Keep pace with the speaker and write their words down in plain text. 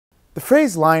The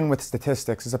phrase line with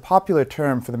statistics is a popular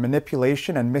term for the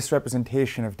manipulation and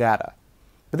misrepresentation of data.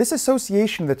 But this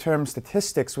association of the term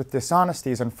statistics with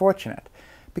dishonesty is unfortunate,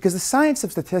 because the science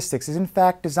of statistics is in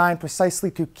fact designed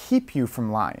precisely to keep you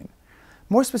from lying.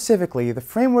 More specifically, the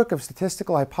framework of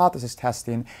statistical hypothesis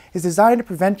testing is designed to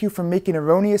prevent you from making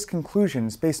erroneous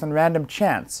conclusions based on random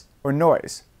chance or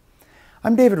noise.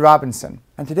 I'm David Robinson,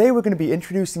 and today we're going to be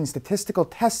introducing statistical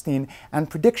testing and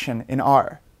prediction in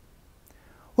R.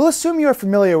 We'll assume you are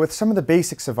familiar with some of the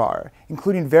basics of R,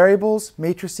 including variables,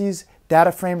 matrices,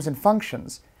 data frames, and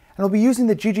functions, and we'll be using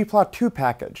the ggplot2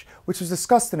 package, which was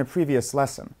discussed in a previous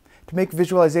lesson, to make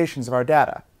visualizations of our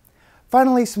data.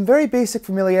 Finally, some very basic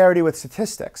familiarity with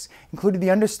statistics, including the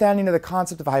understanding of the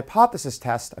concept of a hypothesis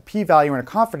test, a p-value, and a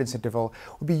confidence interval,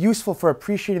 will be useful for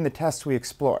appreciating the tests we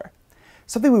explore.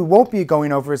 Something we won't be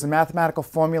going over is the mathematical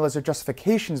formulas or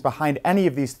justifications behind any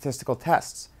of these statistical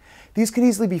tests. These can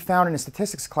easily be found in a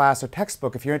statistics class or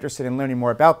textbook if you're interested in learning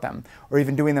more about them, or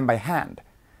even doing them by hand.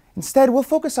 Instead, we'll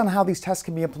focus on how these tests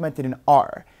can be implemented in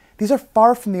R. These are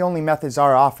far from the only methods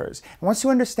R offers, and once you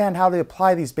understand how to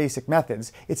apply these basic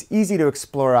methods, it's easy to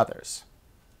explore others.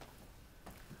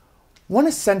 One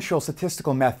essential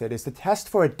statistical method is to test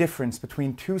for a difference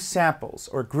between two samples,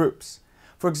 or groups.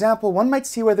 For example, one might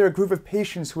see whether a group of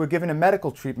patients who were given a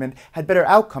medical treatment had better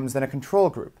outcomes than a control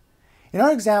group. In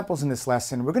our examples in this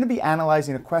lesson, we're going to be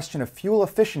analyzing a question of fuel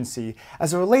efficiency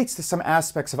as it relates to some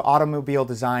aspects of automobile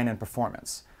design and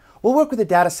performance. We'll work with a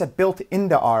dataset built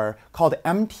into R called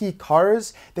MT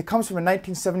Cars that comes from a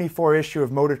 1974 issue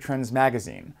of Motor Trends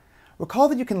magazine. Recall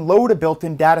that you can load a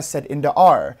built-in dataset into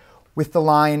R with the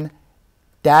line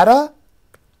data,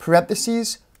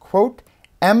 parentheses, quote,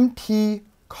 MT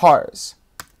Cars.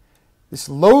 This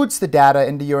loads the data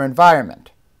into your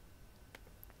environment.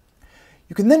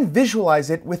 You can then visualize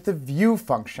it with the view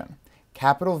function,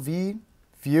 capital V,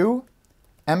 view,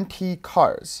 MT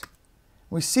Cars.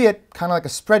 We see it kind of like a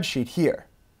spreadsheet here.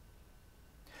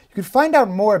 You can find out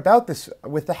more about this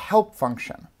with the help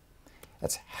function.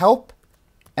 That's help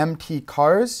MT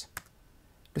Cars,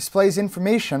 displays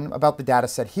information about the data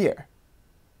set here.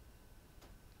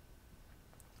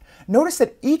 Notice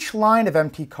that each line of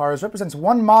MT Cars represents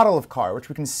one model of car, which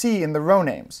we can see in the row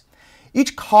names.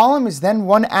 Each column is then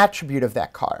one attribute of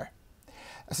that car,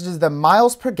 such as the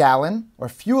miles per gallon, or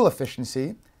fuel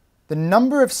efficiency, the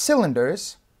number of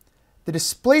cylinders, the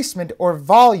displacement or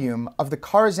volume of the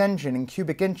car's engine in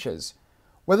cubic inches,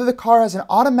 whether the car has an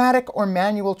automatic or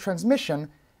manual transmission,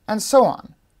 and so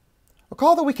on.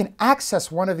 Recall that we can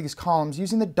access one of these columns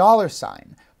using the dollar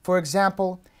sign. For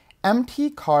example, MT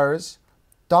Cars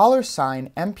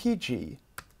 $MPG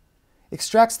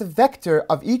extracts the vector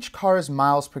of each car's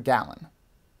miles per gallon.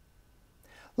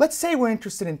 Let's say we're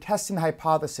interested in testing the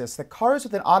hypothesis that cars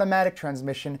with an automatic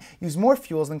transmission use more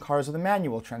fuels than cars with a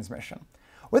manual transmission.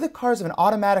 Whether cars of an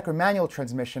automatic or manual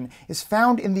transmission is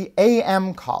found in the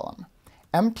AM column,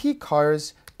 MT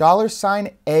Cars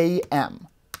 $AM.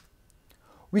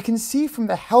 We can see from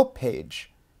the help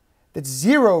page that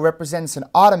 0 represents an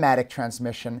automatic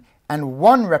transmission and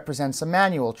 1 represents a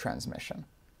manual transmission.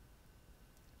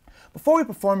 Before we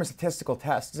perform a statistical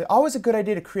test, it's always a good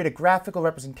idea to create a graphical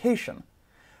representation.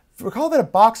 Recall that a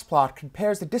box plot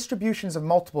compares the distributions of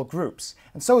multiple groups,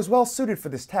 and so is well suited for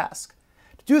this task.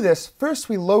 To do this, first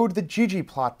we load the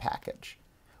ggplot package.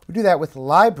 We do that with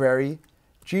library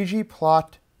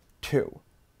ggplot2.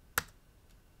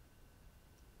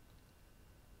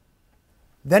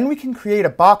 Then we can create a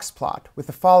box plot with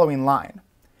the following line.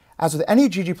 As with any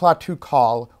ggplot2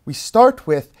 call, we start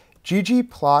with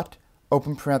ggplot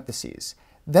open parentheses.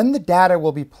 Then the data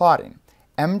we'll be plotting,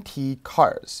 MT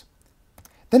Cars.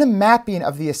 Then a mapping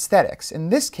of the aesthetics, in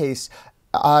this case,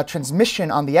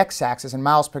 transmission on the x-axis and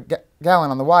miles per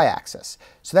gallon on the y-axis.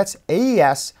 So that's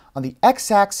AES on the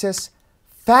x-axis,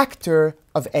 factor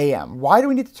of AM. Why do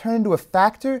we need to turn into a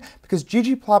factor? Because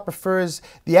ggplot prefers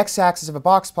the x-axis of a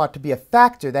box plot to be a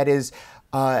factor, that is,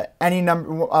 any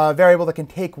variable that can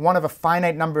take one of a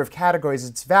finite number of categories as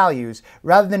its values,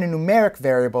 rather than a numeric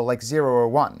variable like 0 or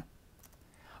 1.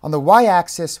 On the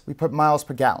y-axis, we put miles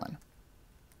per gallon.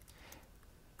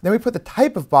 Then we put the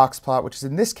type of box plot, which is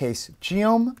in this case,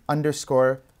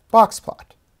 geom_boxplot.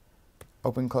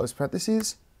 Open close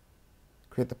parentheses,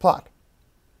 create the plot.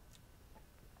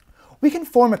 We can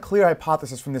form a clear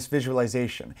hypothesis from this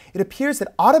visualization. It appears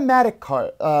that automatic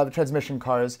transmission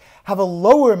cars have a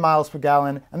lower miles per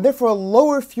gallon and therefore a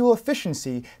lower fuel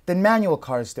efficiency than manual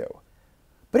cars do.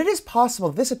 But it is possible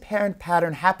that this apparent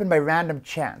pattern happened by random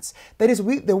chance. That is,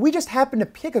 we just happened to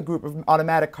pick a group of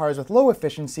automatic cars with low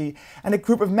efficiency and a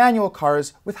group of manual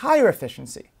cars with higher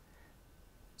efficiency.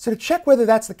 So to check whether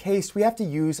that's the case, we have to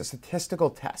use a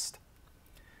statistical test.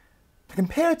 To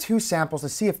compare two samples to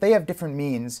see if they have different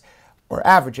means or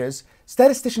averages,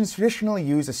 statisticians traditionally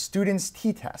use a student's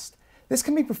t-test. This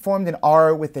can be performed in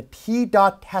R with the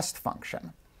t.test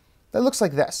function. That looks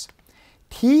like this.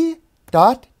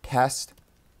 t.test,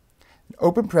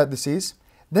 open parentheses,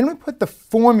 then we put the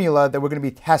formula that we're going to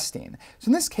be testing. So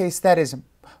in this case, that is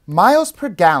miles per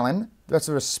gallon, that's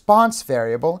a response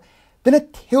variable, then a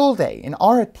tilde. In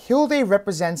R, a tilde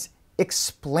represents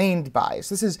explained by.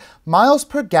 So this is miles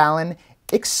per gallon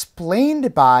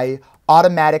explained by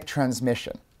automatic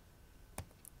transmission.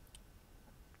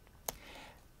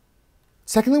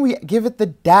 Secondly, we give it the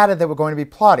data that we're going to be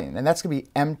plotting, and that's going to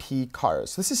be MT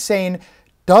cars. So this is saying,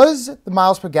 does the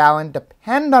miles per gallon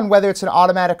depend on whether it's an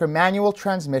automatic or manual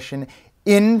transmission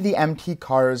in the MT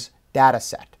cars data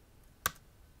set?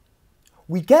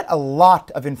 We get a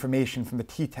lot of information from the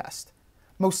t-test.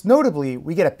 Most notably,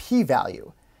 we get a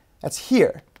p-value. That's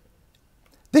here.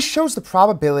 This shows the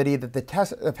probability that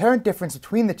the apparent difference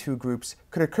between the two groups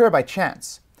could occur by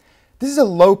chance. This is a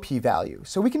low p-value,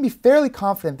 so we can be fairly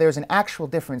confident there's an actual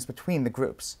difference between the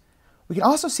groups. We can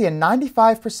also see a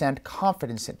 95%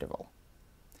 confidence interval.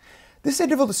 This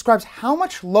interval describes how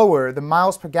much lower the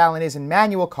miles per gallon is in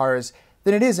manual cars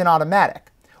than it is in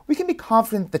automatic. We can be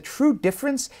confident the true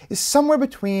difference is somewhere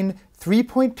between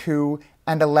 3.2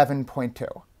 and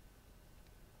 11.2.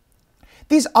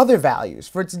 These other values,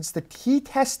 for instance the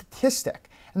t-test statistic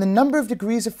and the number of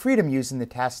degrees of freedom used in the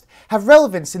test, have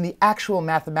relevance in the actual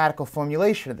mathematical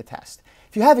formulation of the test.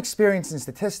 If you have experience in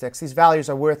statistics, these values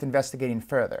are worth investigating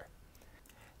further.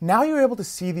 Now you're able to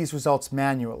see these results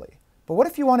manually. But what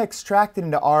if you want to extract it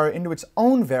into R into its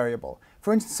own variable,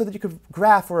 for instance so that you could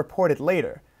graph or report it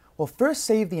later? Well, first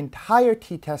save the entire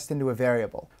t-test into a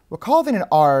variable. Recall that in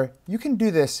R, you can do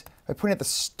this by putting at the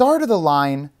start of the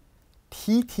line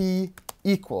tt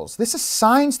equals. This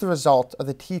assigns the result of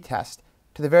the t-test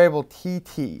to the variable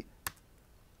tt.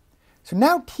 So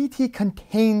now tt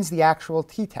contains the actual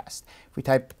t-test. If we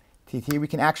type tt, we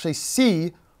can actually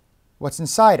see what's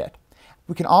inside it.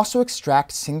 We can also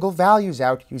extract single values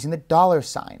out using the dollar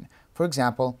sign. For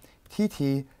example,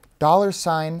 tt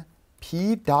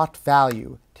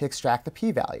 $p.value to extract the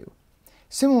p-value.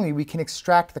 Similarly, we can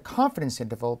extract the confidence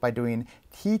interval by doing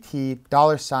tt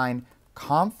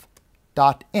 $conf.int.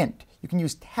 You can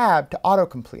use tab to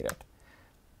autocomplete it.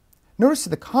 Notice that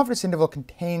the confidence interval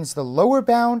contains the lower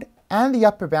bound and the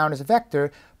upper bound as a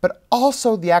vector, but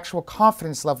also the actual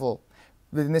confidence level,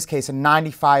 in this case a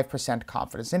 95%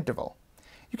 confidence interval.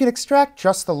 You can extract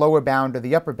just the lower bound or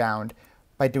the upper bound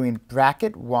by doing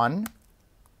bracket 1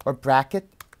 or bracket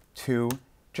 2,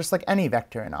 just like any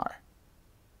vector in R.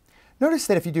 Notice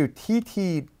that if you do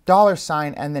tt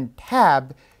 $ and then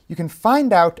tab, you can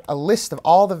find out a list of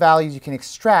all the values you can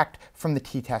extract from the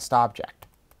t-test object.